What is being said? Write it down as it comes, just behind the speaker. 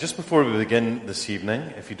Just before we begin this evening,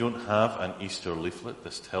 if you don't have an Easter leaflet,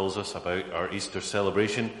 this tells us about our Easter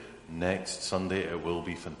celebration. Next Sunday it will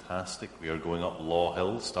be fantastic. We are going up Law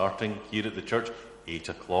Hill, starting here at the church, 8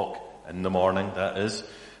 o'clock in the morning, that is.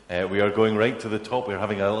 We are going right to the top. We are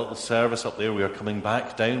having a little service up there. We are coming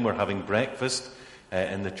back down. We're having breakfast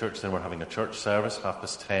in the church. Then we're having a church service,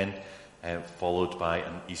 10:30, followed by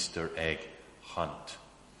an Easter egg hunt.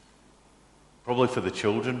 Probably for the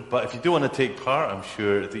children, but if you do want to take part, I'm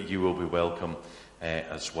sure that you will be welcome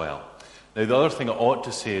as well. Now, the other thing I ought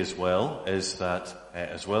to say as well is that,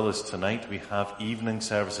 as well as tonight, we have evening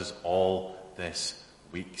services all this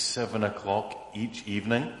week, 7 o'clock each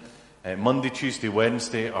evening. Monday, Tuesday,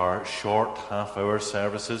 Wednesday are short half-hour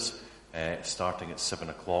services, starting at 7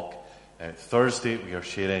 o'clock. Thursday, we are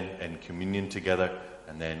sharing in communion together,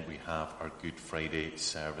 and then we have our Good Friday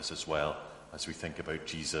service as well, as we think about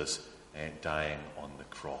Jesus dying on the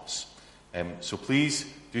cross. So please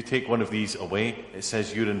do take one of these away. It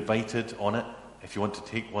says you're invited on it. If you want to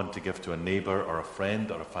take one to give to a neighbour or a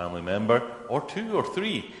friend or a family member, or 2 or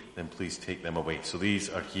 3, then please take them away. So these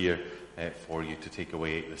are here for you to take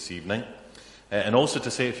away this evening. And also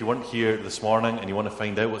to say, if you weren't here this morning and you want to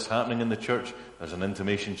find out what's happening in the church, there's an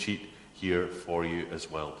intimation sheet here for you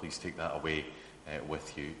as well. Please take that away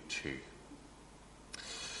with you too.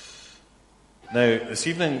 Now, this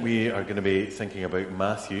evening we are going to be thinking about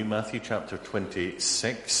Matthew chapter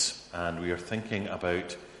 26, and we are thinking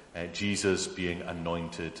about Jesus being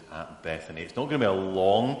anointed at Bethany. It's not going to be a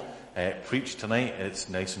long preach tonight. It's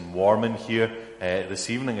nice and warm in here this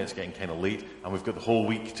evening. It's getting kind of late, and we've got the whole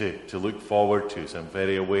week to look forward to, so I'm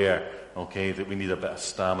very aware, that we need a bit of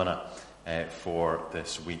stamina for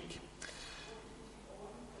this week. Do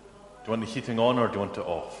you want the heating on or do you want it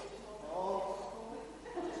off?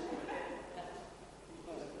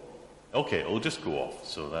 Okay, it'll just go off,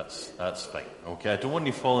 so that's fine. Okay, I don't want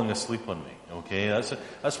you falling asleep on me. Okay,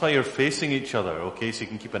 that's why you're facing each other. Okay, so you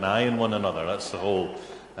can keep an eye on one another. That's the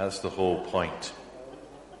whole point.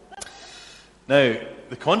 Now,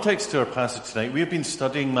 the context to our passage tonight. We have been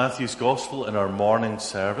studying Matthew's Gospel in our morning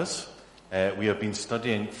service. We have been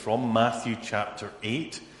studying from Matthew chapter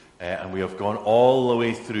 8, and we have gone all the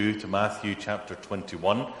way through to Matthew chapter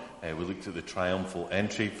 21. We looked at the triumphal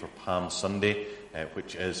entry for Palm Sunday,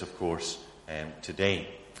 which is, of course, today.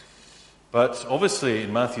 But obviously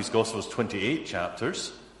in Matthew's Gospel is 28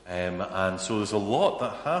 chapters, and so there's a lot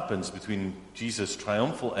that happens between Jesus'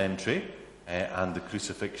 triumphal entry and the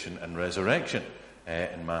crucifixion and resurrection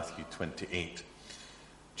in Matthew 28.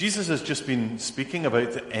 Jesus has just been speaking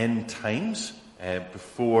about the end times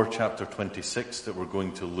before chapter 26 that we're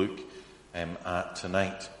going to look at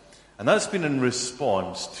tonight. And that's been in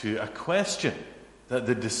response to a question that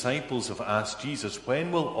the disciples have asked Jesus: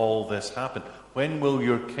 when will all this happen? When will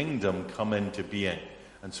your kingdom come into being?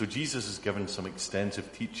 And so Jesus has given some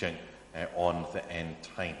extensive teaching on the end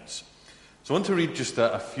times. So I want to read just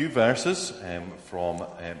a few verses from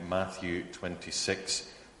Matthew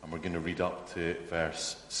 26, and we're going to read up to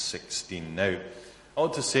verse 16. Now, I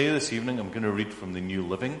ought to say this evening I'm going to read from the New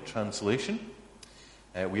Living Translation.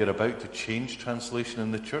 We are about to change translation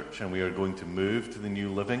in the church, and we are going to move to the New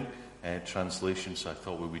Living translation, so I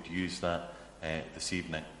thought we would use that this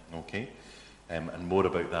evening, okay? And more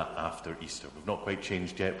about that after Easter. We've not quite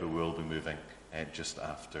changed yet, but we will be moving just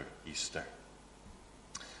after Easter.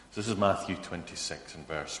 So this is Matthew 26 and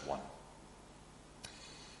verse 1.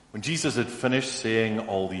 When Jesus had finished saying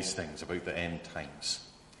all these things about the end times,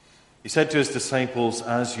 he said to his disciples,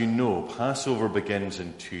 "As you know, Passover begins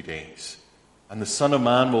in 2 days, and the Son of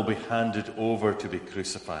Man will be handed over to be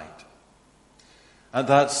crucified. At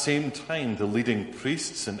that same time, the leading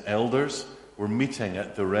priests and elders were meeting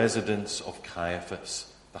at the residence of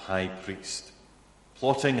Caiaphas, the high priest,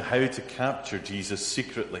 plotting how to capture Jesus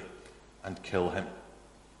secretly and kill him.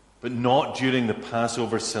 But not during the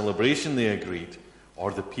Passover celebration, they agreed,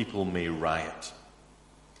 or the people may riot.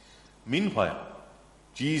 Meanwhile,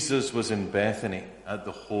 Jesus was in Bethany at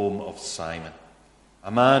the home of Simon,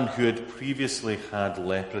 a man who had previously had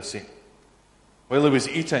leprosy. While he was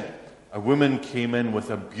eating, a woman came in with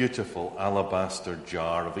a beautiful alabaster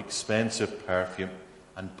jar of expensive perfume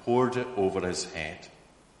and poured it over his head.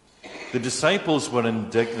 The disciples were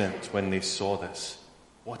indignant when they saw this.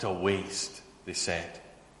 "What a waste," they said.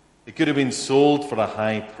 "It could have been sold for a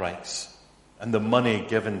high price and the money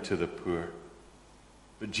given to the poor."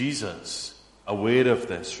 But Jesus, aware of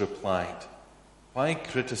this, replied, "Why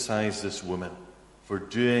criticize this woman for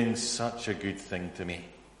doing such a good thing to me?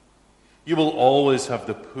 You will always have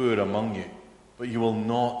the poor among you, but you will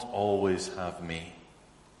not always have me.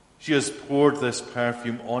 She has poured this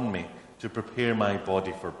perfume on me to prepare my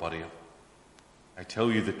body for burial. I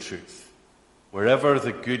tell you the truth. Wherever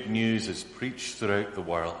the good news is preached throughout the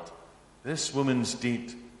world, this woman's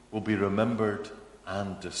deed will be remembered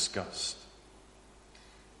and discussed."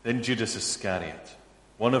 Then Judas Iscariot,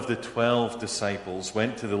 one of the 12 disciples,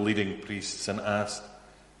 went to the leading priests and asked,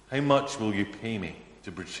 "How much will you pay me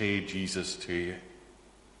to betray Jesus to you?"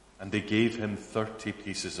 And they gave him 30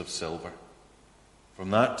 pieces of silver.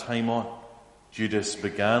 From that time on, Judas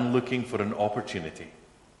began looking for an opportunity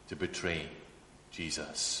to betray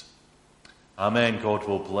Jesus. Amen. God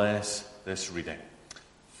will bless this reading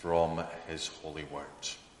from his holy word.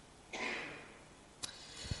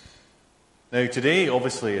 Now, today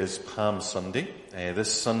obviously is Palm Sunday,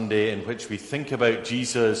 this Sunday in which we think about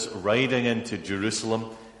Jesus riding into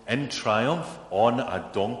Jerusalem in triumph on a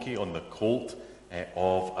donkey, on the colt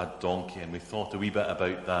of a donkey. And we thought a wee bit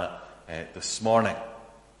about that this morning.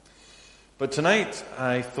 But tonight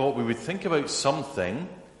I thought we would think about something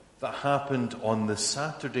that happened on the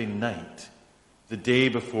Saturday night, the day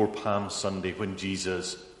before Palm Sunday, when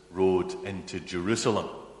Jesus rode into Jerusalem.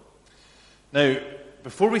 Now,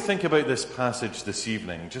 before we think about this passage this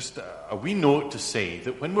evening, just a wee note to say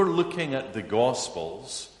that when we're looking at the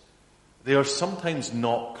Gospels, they are sometimes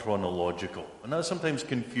not chronological, and that sometimes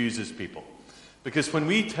confuses people. Because when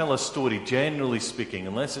we tell a story, generally speaking,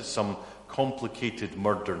 unless it's some complicated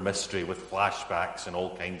murder mystery with flashbacks and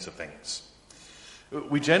all kinds of things,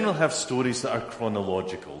 we generally have stories that are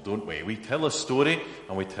chronological, don't we? We tell a story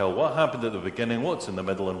and we tell what happened at the beginning, what's in the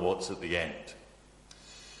middle, and what's at the end.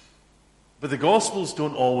 But the Gospels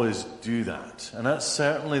don't always do that, and that's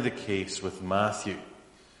certainly the case with Matthew,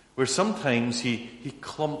 where sometimes he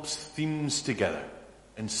clumps themes together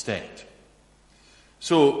instead.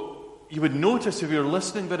 So you would notice, if you're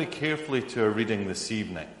listening very carefully to our reading this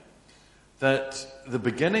evening, that the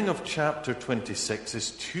beginning of chapter 26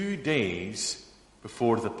 is 2 days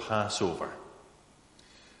before the Passover.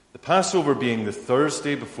 The Passover being the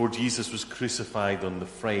Thursday before Jesus was crucified on the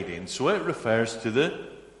Friday. And so it refers to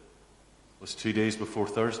was 2 days before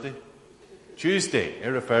Thursday? Tuesday. It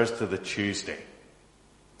refers to the Tuesday.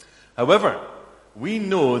 However, we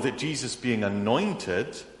know that Jesus being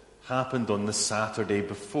anointed happened on the Saturday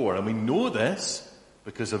before. And we know this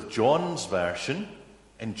because of John's version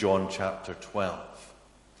in John chapter 12.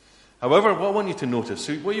 However, what I want you to notice,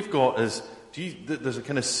 so what you've got is, there's a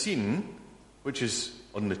kind of scene which is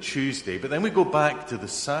on the Tuesday, but then we go back to the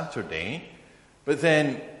Saturday, but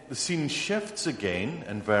then the scene shifts again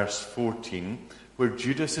in verse 14, where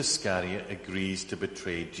Judas Iscariot agrees to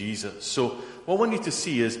betray Jesus. So what I want you to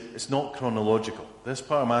see is it's not chronological. This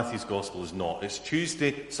part of Matthew's Gospel is not. It's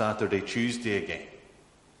Tuesday, Saturday, Tuesday again.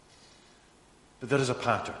 But there is a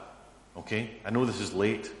pattern, okay? I know this is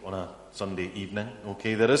late on a Sunday evening,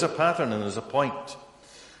 okay? There is a pattern and there's a point.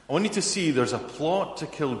 I want you to see there's a plot to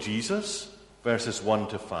kill Jesus, verses 1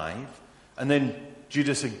 to 5, and then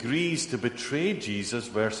Judas agrees to betray Jesus,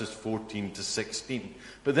 verses 14 to 16.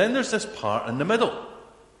 But then there's this part in the middle,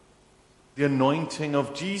 the anointing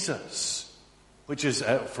of Jesus, which is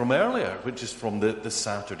from earlier, which is from the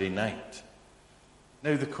Saturday night.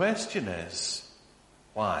 Now the question is,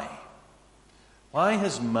 why? Why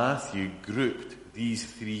has Matthew grouped these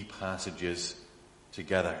 3 passages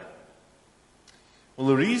together? Well,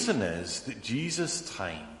 the reason is that Jesus'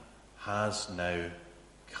 time has now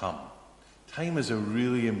come. Time is a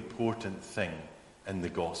really important thing in the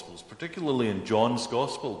Gospels, particularly in John's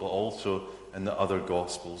Gospel, but also in the other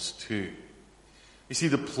Gospels too. You see,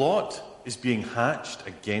 the plot is being hatched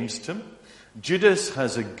against him. Judas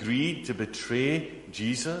has agreed to betray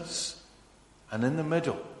Jesus, and in the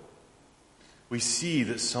middle, we see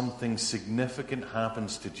that something significant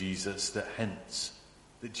happens to Jesus that hints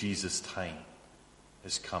that Jesus' time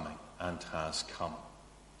is coming and has come.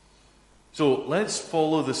 So let's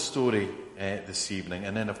follow the story this evening,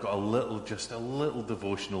 and then I've got a little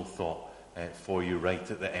devotional thought for you right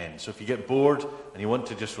at the end. So if you get bored and you want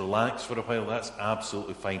to just relax for a while, that's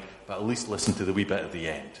absolutely fine, but at least listen to the wee bit at the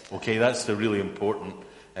end. Okay, that's the really important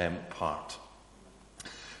part.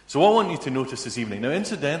 So what I want you to notice this evening, now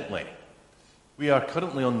incidentally, we are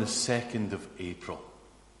currently on the 2nd of April.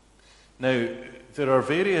 Now, there are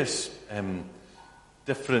various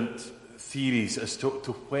different theories as to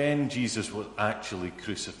when Jesus was actually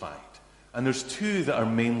crucified. And there's 2 that are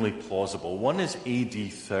mainly plausible. One is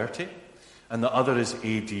AD 30, and the other is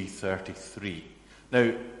AD 33.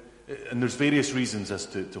 Now, and there's various reasons as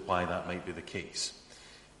to why that might be the case.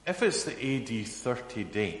 If it's the AD 30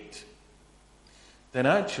 date, then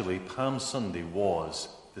actually Palm Sunday was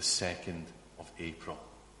the 2nd of April,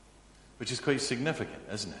 which is quite significant,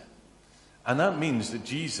 isn't it? And that means that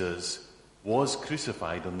Jesus was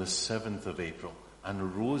crucified on the 7th of April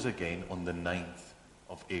and rose again on the 9th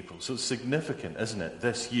of April. So it's significant, isn't it,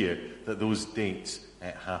 this year that those dates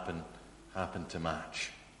happen to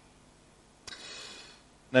match.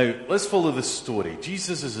 Now, let's follow the story.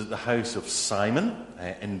 Jesus is at the house of Simon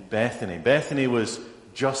in Bethany. Bethany was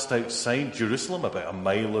just outside Jerusalem, about a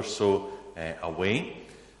mile or so away,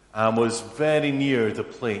 and was very near the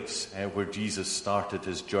place where Jesus started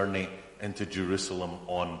his journey into Jerusalem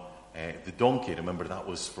on the donkey. Remember, that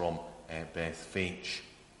was from Bethphage.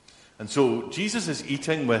 And so Jesus is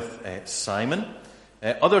eating with Simon.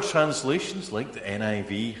 Other translations, like the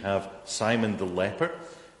NIV, have Simon the leper.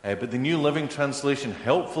 But the New Living Translation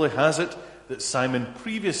helpfully has it that Simon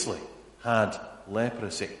previously had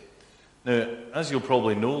leprosy. Now, as you'll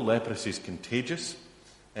probably know, leprosy is contagious.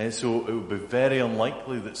 So it would be very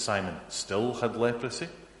unlikely that Simon still had leprosy.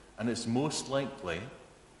 And it's most likely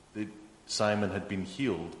that Simon had been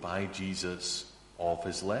healed by Jesus of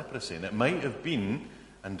his leprosy. And it might have been,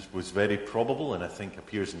 and was very probable, and I think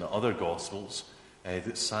appears in the other Gospels,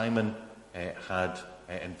 that Simon had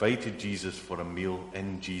invited Jesus for a meal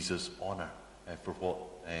in Jesus' honour for what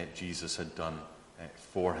Jesus had done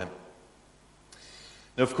for him.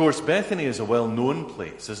 Now, of course, Bethany is a well-known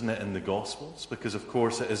place, isn't it, in the Gospels? Because, of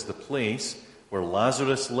course, it is the place where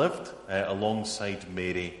Lazarus lived alongside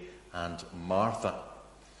Mary and Martha.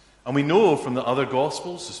 And we know from the other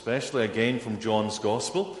Gospels, especially again from John's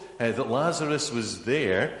Gospel, that Lazarus was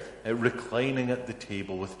there reclining at the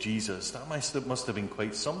table with Jesus. That must have been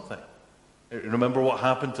quite something. Remember what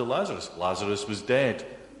happened to Lazarus. Lazarus was dead.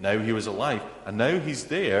 Now he was alive. And now he's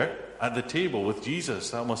there at the table with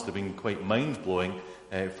Jesus. That must have been quite mind-blowing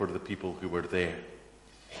for the people who were there.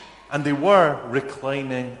 And they were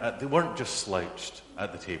reclining. They weren't just slouched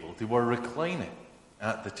at the table. They were reclining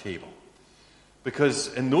at the table.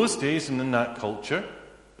 Because in those days and in that culture,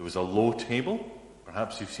 there was a low table.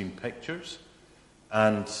 Perhaps you've seen pictures.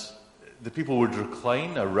 And the people would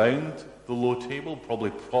recline around the low table, probably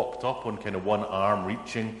propped up on kind of one arm,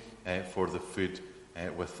 reaching for the food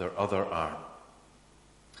with their other arm.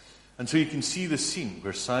 And so you can see the scene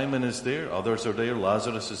where Simon is there, others are there,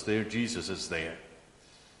 Lazarus is there, Jesus is there.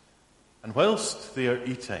 And whilst they are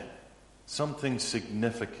eating, something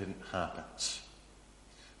significant happens.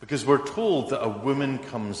 Because we're told that a woman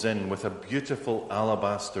comes in with a beautiful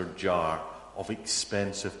alabaster jar of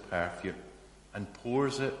expensive perfume and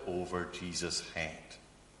pours it over Jesus' head.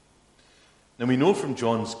 Now we know from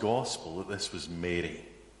John's Gospel that this was Mary,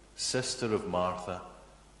 sister of Martha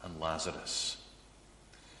and Lazarus.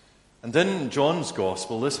 And in John's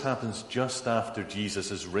Gospel, this happens just after Jesus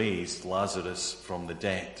has raised Lazarus from the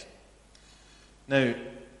dead. Now,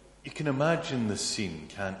 you can imagine the scene,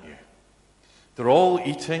 can't you? They're all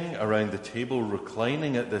eating around the table,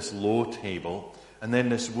 reclining at this low table, and then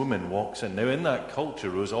this woman walks in. Now, in that culture,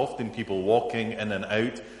 there was often people walking in and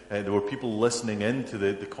out. There were people listening in to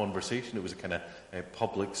the conversation. It was a kind of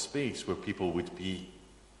public space where people would be.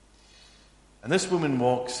 And this woman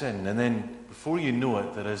walks in, and then, before you know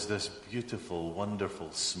it, there is this beautiful,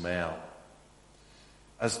 wonderful smell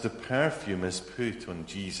as the perfume is put on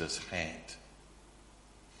Jesus' head.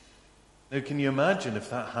 Now, can you imagine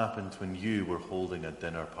if that happened when you were holding a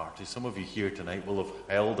dinner party? Some of you here tonight will have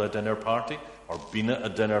held a dinner party or been at a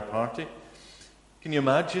dinner party. Can you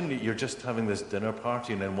imagine that you're just having this dinner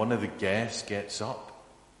party and then one of the guests gets up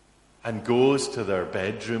and goes to their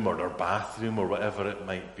bedroom or their bathroom or whatever it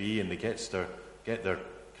might be, and they get their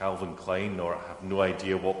Calvin Klein, or I have no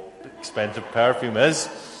idea what expensive perfume is,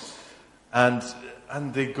 and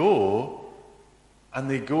they go and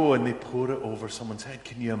they pour it over someone's head.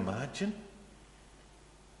 Can you imagine?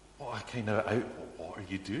 What are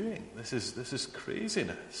you doing? This is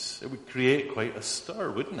craziness. It would create quite a stir,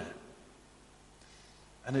 wouldn't it?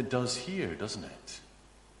 And it does here, doesn't it?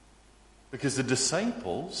 Because the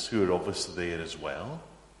disciples, who are obviously there as well,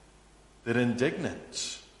 they're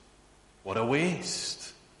indignant. What a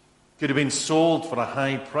waste. Could have been sold for a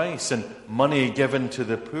high price and money given to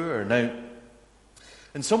the poor. Now,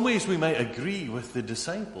 in some ways we might agree with the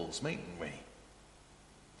disciples, mightn't we?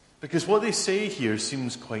 Because what they say here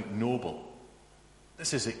seems quite noble.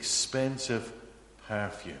 This is expensive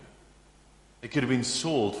perfume. It could have been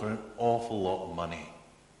sold for an awful lot of money.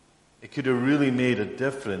 It could have really made a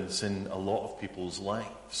difference in a lot of people's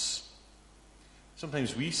lives.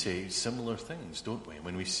 Sometimes we say similar things, don't we,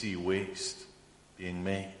 when we see waste being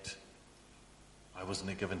made. Why wasn't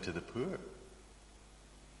it given to the poor?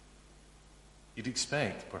 You'd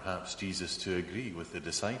expect, perhaps, Jesus to agree with the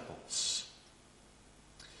disciples.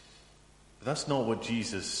 But that's not what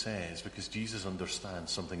Jesus says, because Jesus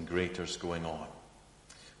understands something greater is going on.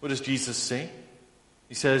 What does Jesus say?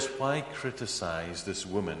 He says, why criticize this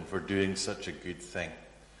woman for doing such a good thing?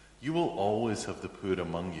 You will always have the poor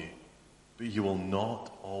among you, but you will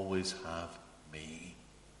not always have me.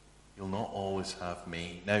 You'll not always have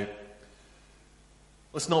me. Now,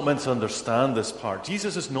 let's not misunderstand this part.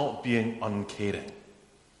 Jesus is not being uncaring.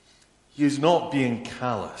 He is not being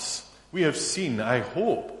callous. We have seen, I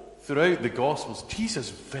hope, throughout the Gospels, Jesus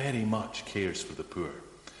very much cares for the poor.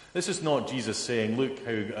 This is not Jesus saying, look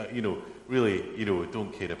how, really,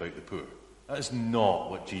 don't care about the poor. That is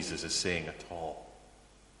not what Jesus is saying at all.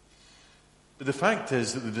 But the fact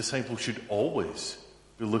is that the disciples should always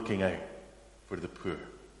be looking out for the poor.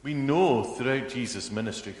 We know throughout Jesus'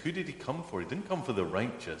 ministry, who did he come for? He didn't come for the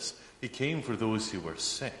righteous. He came for those who were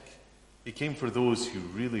sick. He came for those who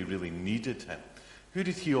really, really needed him. Who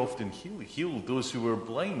did he often heal? He healed those who were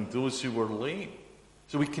blind, those who were lame.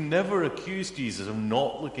 So we can never accuse Jesus of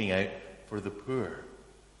not looking out for the poor.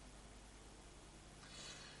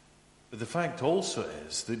 But the fact also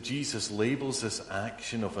is that Jesus labels this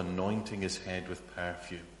action of anointing his head with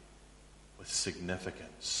perfume with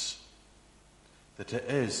significance. That it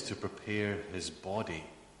is to prepare his body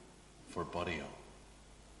for burial.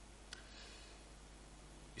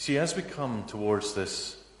 You see, as we come towards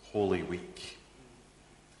this Holy Week,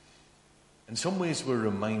 in some ways we're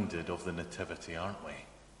reminded of the Nativity, aren't we?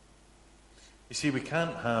 You see, we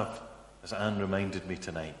can't have, as Anne reminded me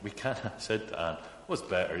tonight, I said to Anne, what's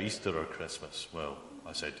better, Easter or Christmas? Well,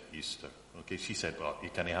 I said Easter. Okay, she said, well, you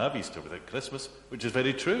can't have Easter without Christmas, which is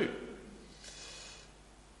very true.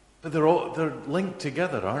 But they're linked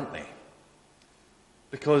together, aren't they?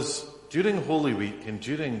 Because during Holy Week and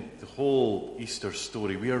during the whole Easter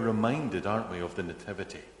story, we are reminded, aren't we, of the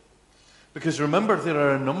Nativity. Because remember, there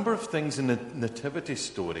are a number of things in the Nativity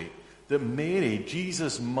story that Mary,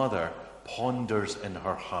 Jesus' mother, ponders in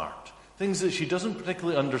her heart. Things that she doesn't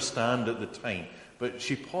particularly understand at the time, but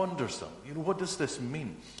she ponders them. What does this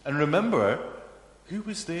mean? And remember, who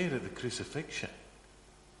was there at the crucifixion?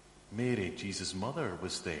 Mary, Jesus' mother,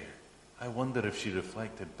 was there. I wonder if she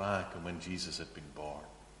reflected back on when Jesus had been born.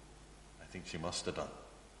 I think she must have done.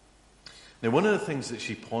 Now, one of the things that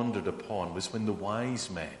she pondered upon was when the wise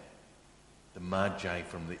men, the Magi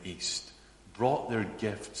from the east, brought their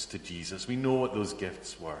gifts to Jesus. We know what those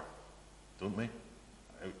gifts were, don't we?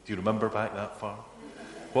 Do you remember back that far?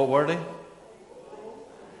 What were they?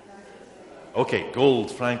 Okay,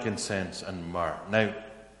 gold, frankincense, and myrrh. Now,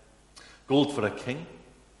 gold for a king,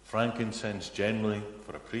 frankincense generally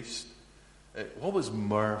for a priest. What was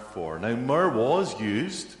myrrh for? Now, myrrh was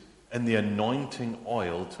used in the anointing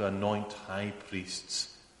oil to anoint high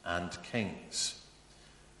priests and kings.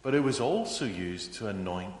 But it was also used to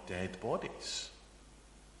anoint dead bodies.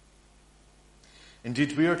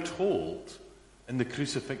 Indeed, we are told in the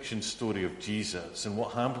crucifixion story of Jesus and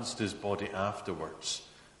what happens to his body afterwards,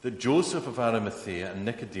 that Joseph of Arimathea and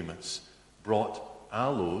Nicodemus brought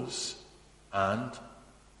aloes and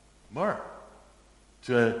myrrh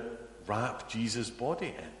to wrap Jesus' body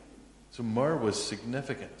in. So myrrh was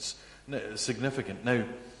significant. Now,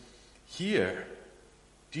 here,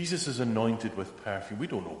 Jesus is anointed with perfume. We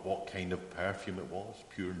don't know what kind of perfume it was,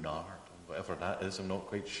 pure nard, whatever that is, I'm not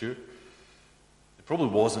quite sure. It probably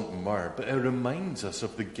wasn't myrrh, but it reminds us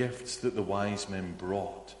of the gifts that the wise men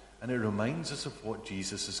brought. And it reminds us of what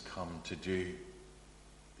Jesus has come to do.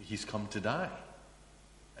 He's come to die.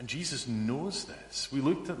 And Jesus knows this. We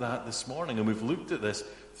looked at that this morning, and we've looked at this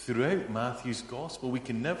throughout Matthew's gospel. We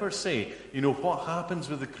can never say, what happens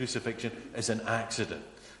with the crucifixion is an accident.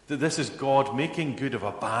 That this is God making good of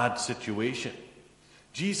a bad situation.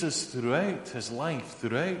 Jesus, throughout his life,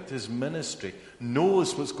 throughout his ministry,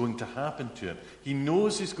 knows what's going to happen to him. He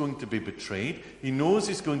knows he's going to be betrayed. He knows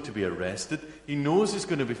he's going to be arrested. He knows he's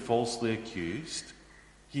going to be falsely accused.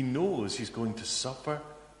 He knows he's going to suffer.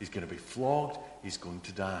 He's going to be flogged. He's going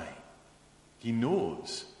to die. He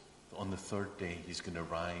knows that on the third day he's going to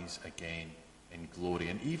rise again in glory.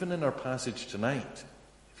 And even in our passage tonight,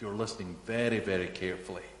 if you're listening very, very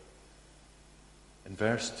carefully, in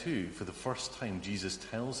verse 2, for the first time, Jesus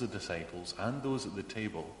tells the disciples and those at the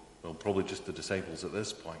table, well, probably just the disciples at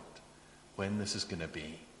this point, when this is going to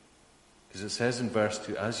be. Because it says in verse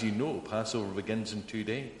 2, as you know, Passover begins in 2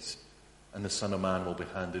 days, and the Son of Man will be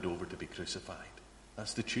handed over to be crucified.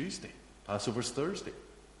 That's the Tuesday. Passover's Thursday.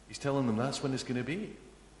 He's telling them that's when it's going to be.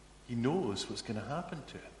 He knows what's going to happen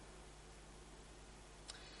to him.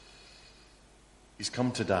 He's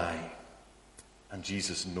come to die, and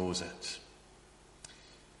Jesus knows it.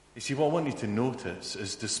 You see, what I want you to notice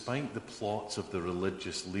is despite the plots of the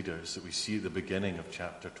religious leaders that we see at the beginning of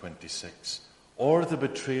chapter 26, or the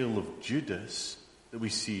betrayal of Judas that we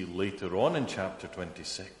see later on in chapter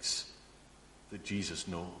 26, that Jesus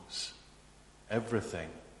knows everything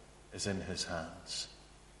is in his hands.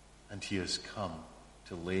 and he has come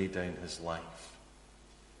to lay down his life.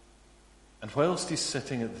 And whilst he's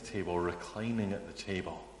sitting at the table, reclining at the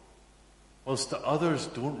table, whilst the others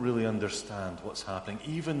don't really understand what's happening,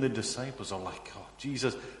 even the disciples are like, oh,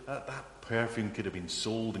 Jesus, that perfume could have been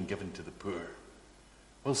sold and given to the poor.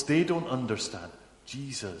 Whilst they don't understand,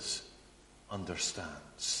 Jesus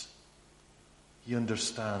understands. He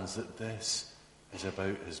understands that this is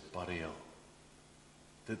about his burial,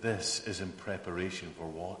 that this is in preparation for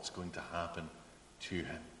what's going to happen to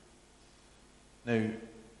him. Now,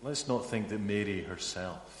 let's not think that Mary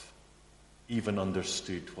herself even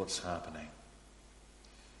understood what's happening.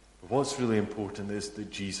 But what's really important is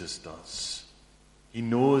that Jesus does. He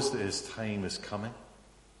knows that his time is coming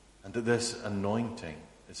and that this anointing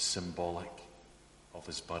is symbolic of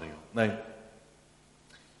his burial. Now,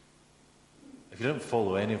 if you didn't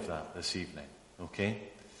follow any of that this evening, okay,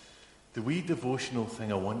 the wee devotional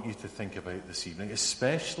thing I want you to think about this evening,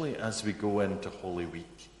 especially as we go into Holy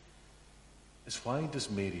Week, is why does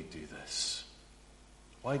Mary do this?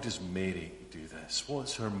 Why does Mary do this?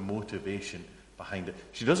 What's her motivation behind it?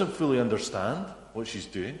 She doesn't fully understand what she's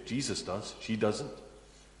doing. Jesus does. She doesn't.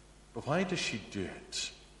 But why does she do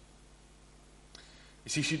it? You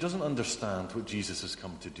see, she doesn't understand what Jesus has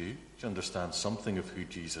come to do. She understands something of who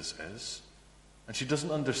Jesus is. And she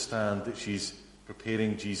doesn't understand that she's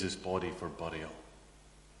preparing Jesus' body for burial.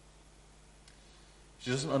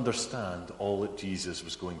 She doesn't understand all that Jesus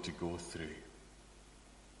was going to go through.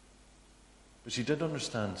 But she did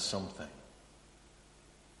understand something.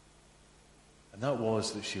 And that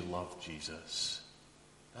was that she loved Jesus.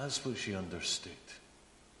 That's what she understood.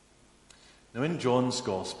 Now in John's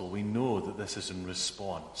Gospel, we know that this is in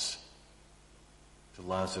response to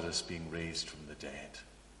Lazarus being raised from the dead.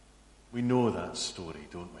 We know that story,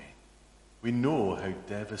 don't we? We know how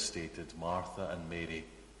devastated Martha and Mary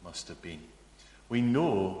must have been. We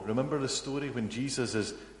know, remember the story when Jesus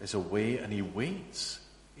is away and he waits?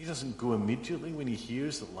 He doesn't go immediately when he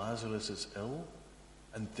hears that Lazarus is ill.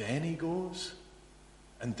 And then he goes.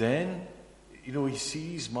 And then, he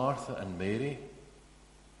sees Martha and Mary.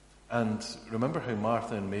 And remember how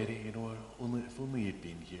Martha and Mary, if only you'd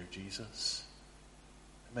been here, Jesus.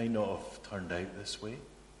 It might not have turned out this way.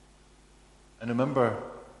 And remember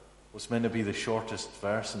what's meant to be the shortest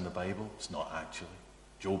verse in the Bible? It's not actually.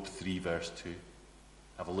 Job 3 verse 2.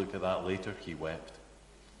 Have a look at that later. He wept.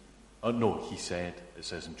 Oh, no, he said. It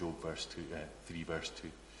says in Job 3 verse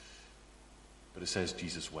 2. But it says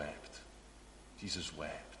Jesus wept. Jesus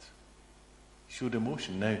wept. He showed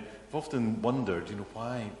emotion. Now, I've often wondered,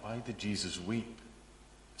 why did Jesus weep?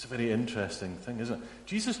 It's a very interesting thing, isn't it?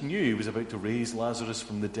 Jesus knew he was about to raise Lazarus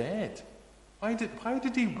from the dead. Why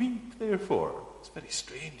did he weep, therefore? It's very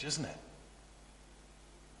strange, isn't it?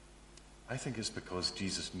 I think it's because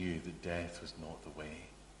Jesus knew that death was not the way.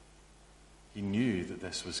 He knew that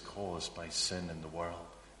this was caused by sin in the world.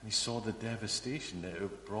 And he saw the devastation that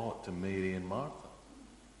it brought to Mary and Martha.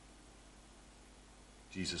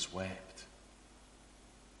 Jesus wept.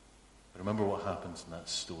 But remember what happens in that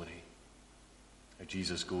story. How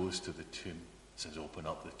Jesus goes to the tomb. Says, open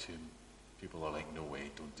up the tomb. People are like, no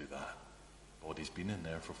way, don't do that. Body's been in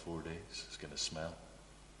there for 4 days. It's going to smell.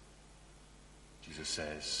 Jesus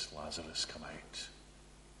says, Lazarus, come out.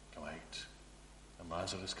 Come out. And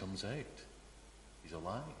Lazarus comes out. He's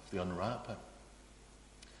alive. They unwrap him.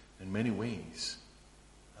 In many ways,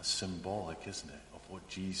 that's symbolic, isn't it, of what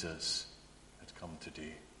Jesus had come to do.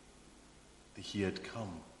 That he had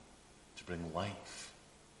come to bring life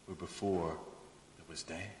where before there was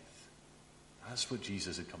death. That's what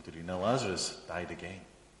Jesus had come to do. Now Lazarus died again.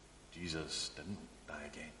 Jesus didn't die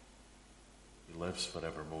again. He lives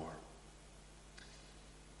forevermore.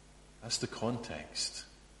 That's the context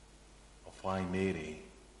of why Mary,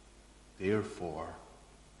 therefore,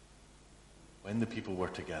 when the people were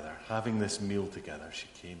together, having this meal together, she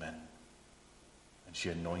came in and she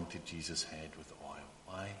anointed Jesus' head with oil.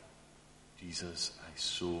 Why? Jesus, I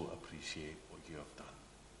so appreciate what you have done.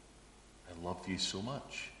 I love you so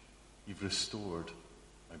much. You've restored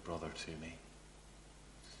my brother to me.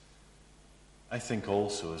 I think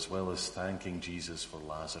also, as well as thanking Jesus for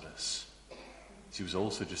Lazarus, she was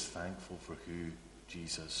also just thankful for who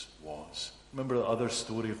Jesus was. Remember the other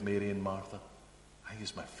story of Mary and Martha? I think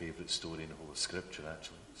it's my favourite story in the whole of Scripture,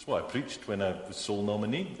 actually. It's what I preached when I was sole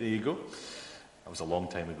nominee. There you go. That was a long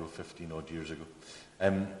time ago, 15 odd years ago.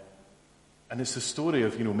 And it's the story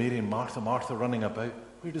of, Mary and Martha running about.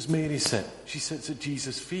 Where does Mary sit? She sits at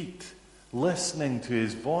Jesus' feet, listening to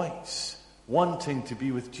his voice, wanting to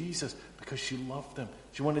be with Jesus because she loved him.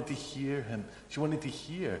 She wanted to hear him. She wanted to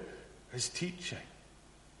hear his teaching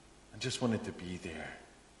and just wanted to be there.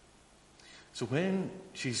 So when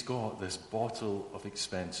she's got this bottle of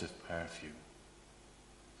expensive perfume,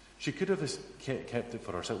 she could have kept it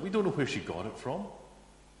for herself. We don't know where she got it from.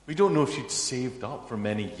 We don't know if she'd saved up for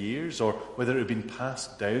many years or whether it had been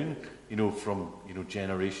passed down, from,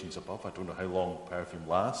 generations above. I don't know how long perfume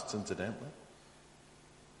lasts, incidentally.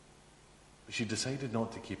 But she decided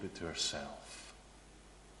not to keep it to herself.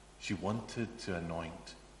 She wanted to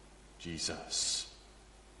anoint Jesus.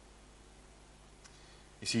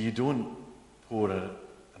 You see, you don't pour an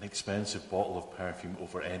expensive bottle of perfume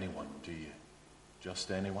over anyone, do you?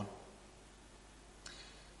 Just anyone?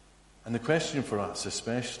 And the question for us,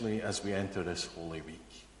 especially as we enter this Holy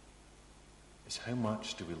Week, is how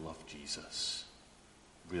much do we love Jesus?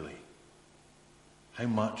 Really? How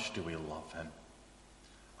much do we love him?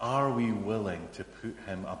 Are we willing to put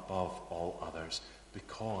him above all others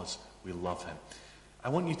because we love him? I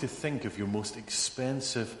want you to think of your most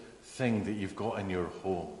expensive thing that you've got in your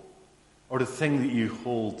home, or the thing that you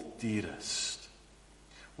hold dearest.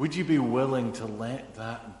 Would you be willing to let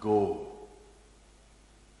that go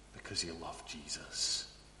because you love Jesus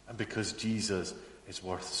and because Jesus is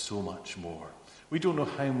worth so much more? We don't know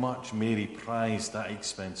how much Mary prized that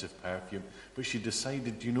expensive perfume, but she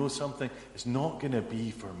decided, do you know something? It's not going to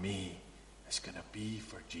be for me. It's going to be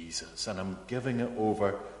for Jesus, and I'm giving it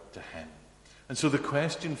over to him. And so the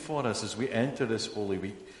question for us as we enter this Holy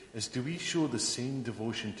Week is, do we show the same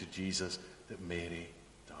devotion to Jesus that Mary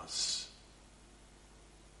does?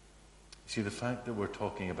 See, the fact that we're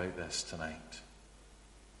talking about this tonight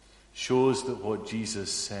shows that what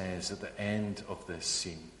Jesus says at the end of this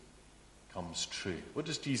scene comes true. What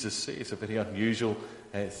does Jesus say? It's a very unusual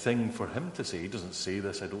thing for him to say. He doesn't say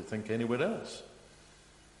this, I don't think, anywhere else.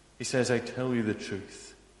 He says, I tell you the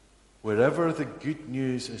truth. Wherever the good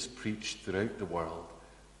news is preached throughout the world,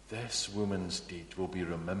 this woman's deed will be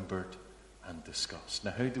remembered and discussed.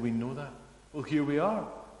 Now, how do we know that? Well, here we are,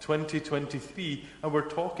 2023, and we're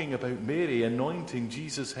talking about Mary anointing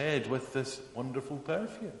Jesus' head with this wonderful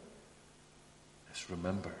perfume. It's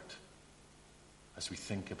remembered as we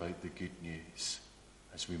think about the good news,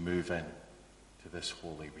 as we move in to this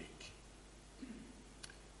Holy Week.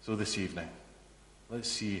 So this evening, let's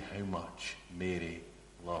see how much Mary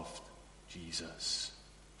loved Jesus.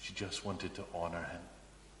 She just wanted to honor him.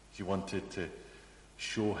 She wanted to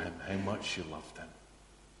show him how much she loved him.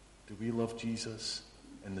 Do we love Jesus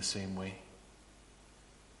in the same way?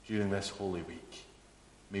 During this Holy Week,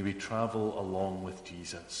 may we travel along with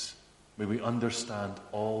Jesus. May we understand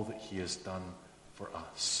all that he has done for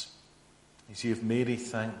us. You see, if Mary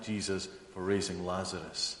thanked Jesus for raising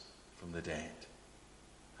Lazarus from the dead,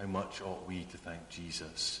 how much ought we to thank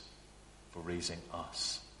Jesus for raising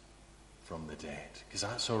us from the dead? Because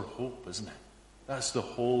that's our hope, isn't it? That's the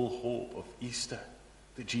whole hope of Easter,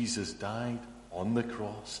 that Jesus died on the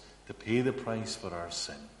cross to pay the price for our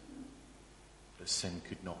sin. But sin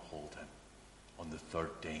could not hold him. On the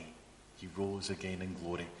third day, he rose again in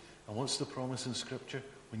glory. And what's the promise in Scripture?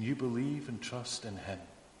 When you believe and trust in him,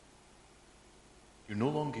 you're no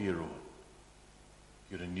longer your own.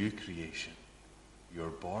 You're a new creation. You're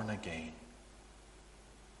born again.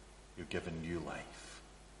 You're given new life.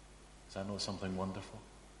 Is that not something wonderful?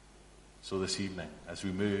 So this evening, as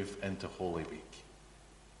we move into Holy Week,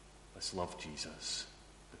 let's love Jesus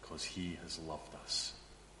because he has loved us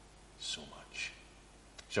so much.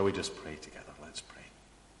 Shall we just pray together? Let's pray.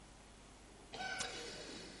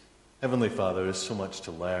 Heavenly Father, there's so much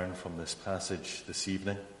to learn from this passage this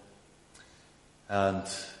evening. And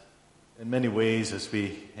in many ways, as we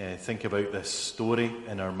think about this story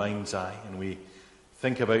in our mind's eye, and we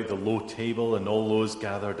think about the low table and all those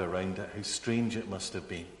gathered around it, how strange it must have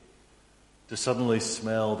been to suddenly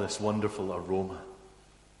smell this wonderful aroma,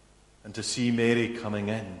 and to see Mary coming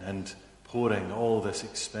in and pouring all this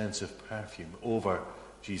expensive perfume over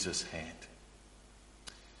Jesus' head.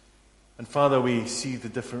 And Father, we see the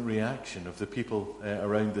different reaction of the people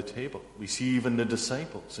around the table. We see even the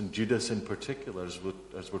disciples, and Judas in particular, as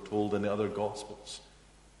we're told in the other Gospels,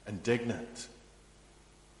 indignant,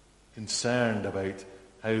 concerned about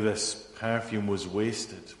how this perfume was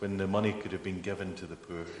wasted when the money could have been given to the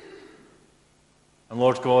poor. And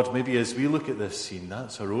Lord God, maybe as we look at this scene,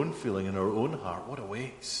 that's our own feeling in our own heart. What a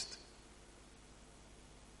waste.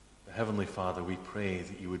 But Heavenly Father, we pray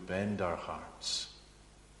that you would bend our hearts,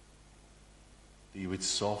 that you would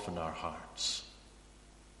soften our hearts,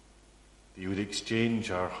 that you would exchange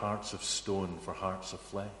our hearts of stone for hearts of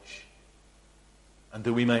flesh, and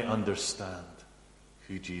that we might understand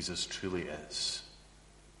who Jesus truly is,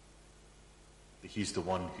 that he's the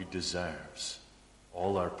one who deserves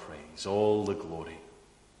all our praise, all the glory,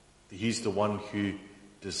 that he's the one who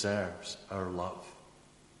deserves our love,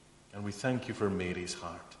 And we thank you for Mary's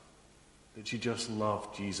heart, that she just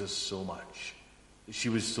loved Jesus so much, that she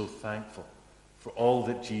was so thankful for all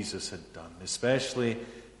that Jesus had done, especially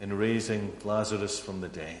in raising Lazarus from the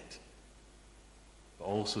dead. But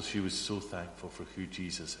also she was so thankful for who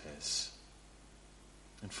Jesus is.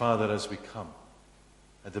 And Father, as we come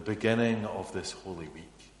at the beginning of this Holy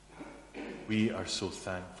Week, we are so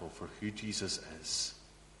thankful for who Jesus is.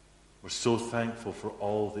 We're so thankful for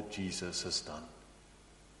all that Jesus has done.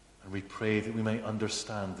 And we pray that we might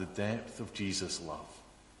understand the depth of Jesus' love,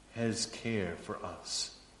 his care for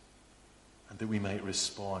us, and that we might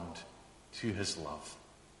respond to his love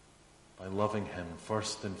by loving him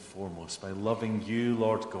first and foremost, by loving you,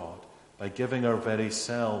 Lord God, by giving our very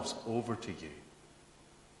selves over to you,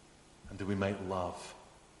 and that we might love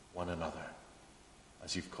one another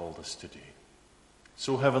as you've called us to do.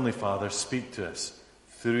 So, Heavenly Father, speak to us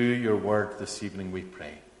through your word this evening, we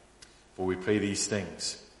pray. For we pray these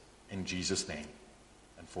things in Jesus' name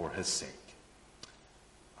and for his sake.